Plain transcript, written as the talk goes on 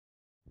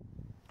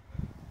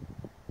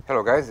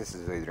Hello guys, this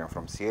is Adrian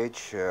from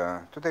CH.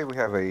 Today we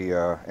have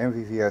a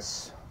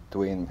MVVS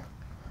twin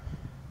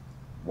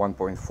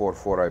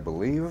 1.44, I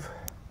believe.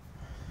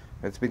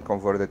 It's been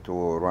converted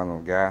to run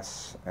on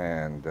gas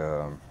and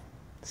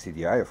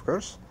CDI, of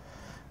course.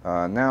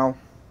 Now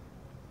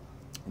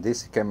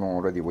this came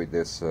already with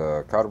this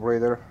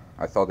carburetor.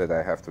 I thought that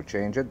I have to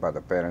change it, but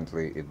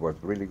apparently it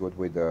worked really good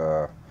with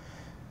the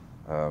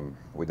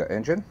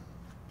engine.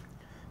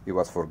 It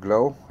was for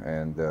glow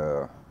and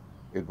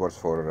it works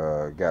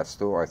for gas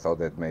too. I thought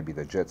that maybe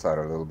the jets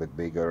are a little bit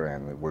bigger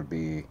and it will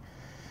be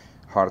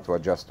hard to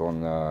adjust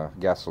on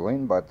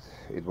gasoline, but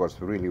it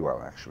works really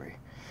well actually.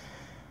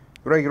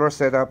 Regular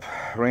setup,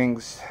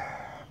 rings,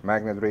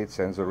 magnet reed,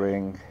 sensor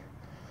ring,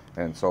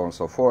 and so on and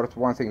so forth.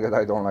 One thing that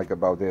I don't like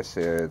about this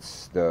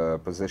is the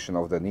position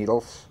of the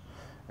needles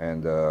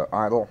and the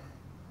idle.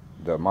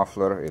 The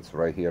muffler, it's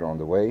right here on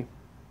the way.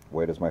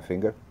 Where is my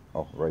finger?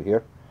 Oh, right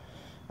here.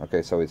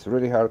 Okay, so it's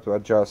really hard to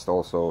adjust.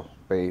 Also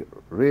pay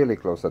really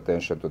close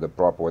attention to the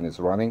prop when it's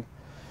running,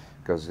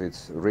 because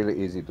it's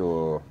really easy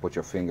to put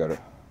your finger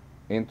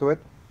into it.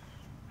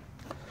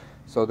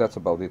 So that's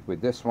about it with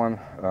this one.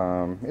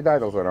 It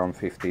idles around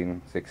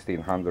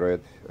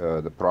 1600.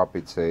 The prop,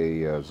 it's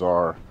a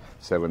ZAR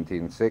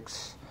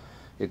 17.6.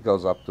 It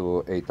goes up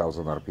to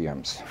 8000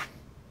 RPMs.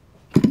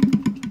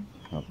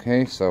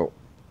 Okay, so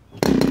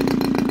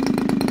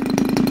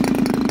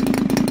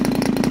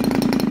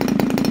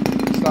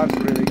it starts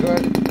really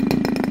good.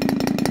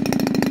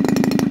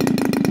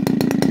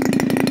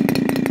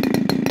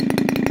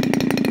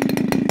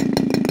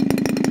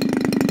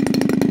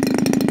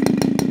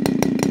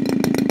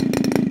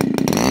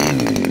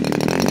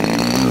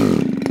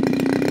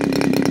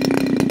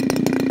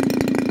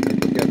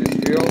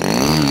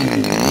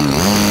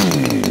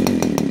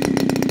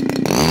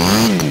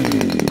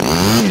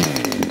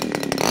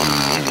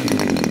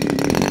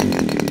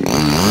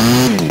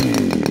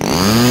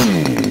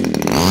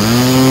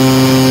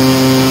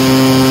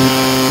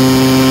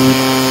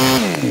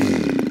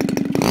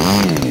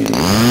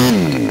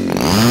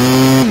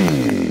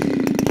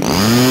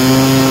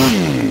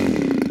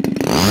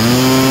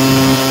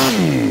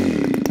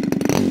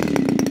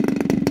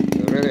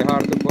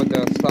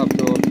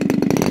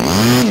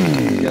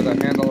 Get a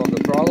handle of the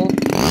throttle.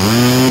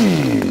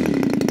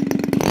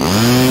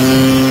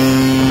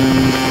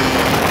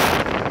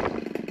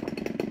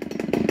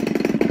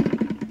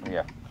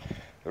 Yeah,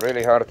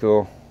 really hard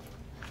to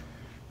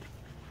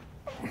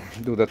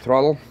do the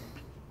throttle.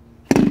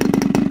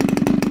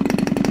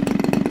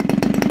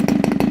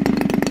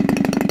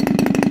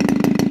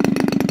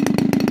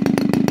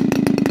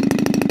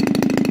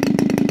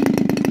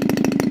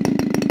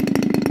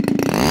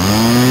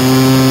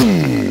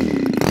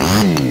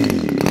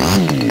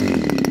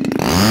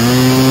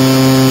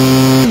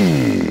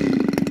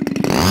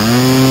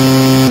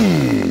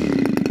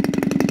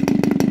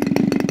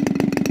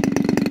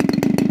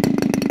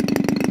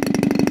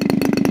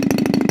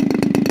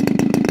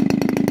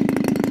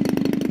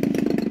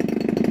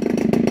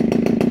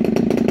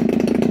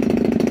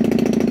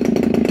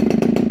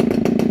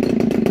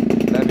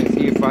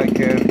 I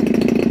can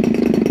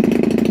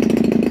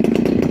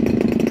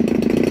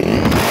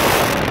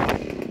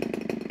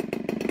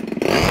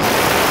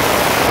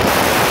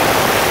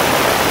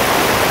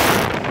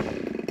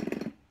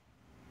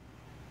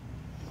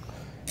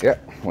yeah,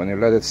 when you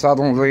let it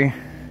suddenly,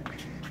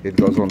 it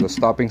goes on the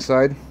stopping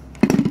side.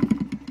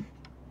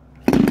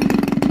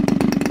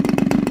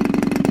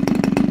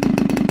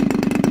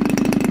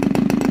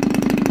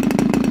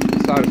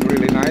 Starts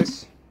really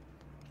nice.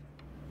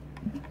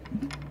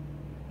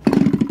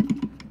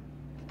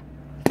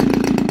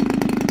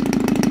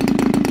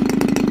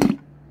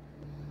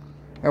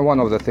 And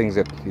one of the things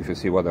that, if you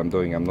see what I'm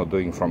doing, I'm not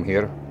doing from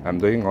here, I'm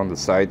doing on the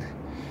side,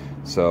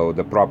 so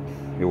the prop,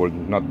 it will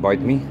not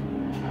bite me.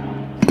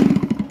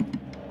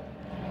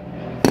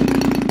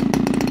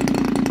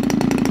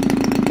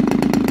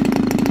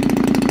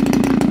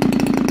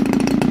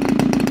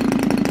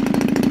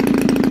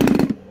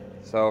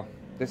 So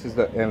this is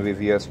the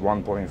MVVS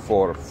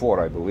 1.44,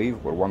 I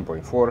believe, or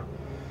 1.4.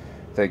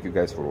 Thank you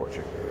guys for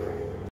watching.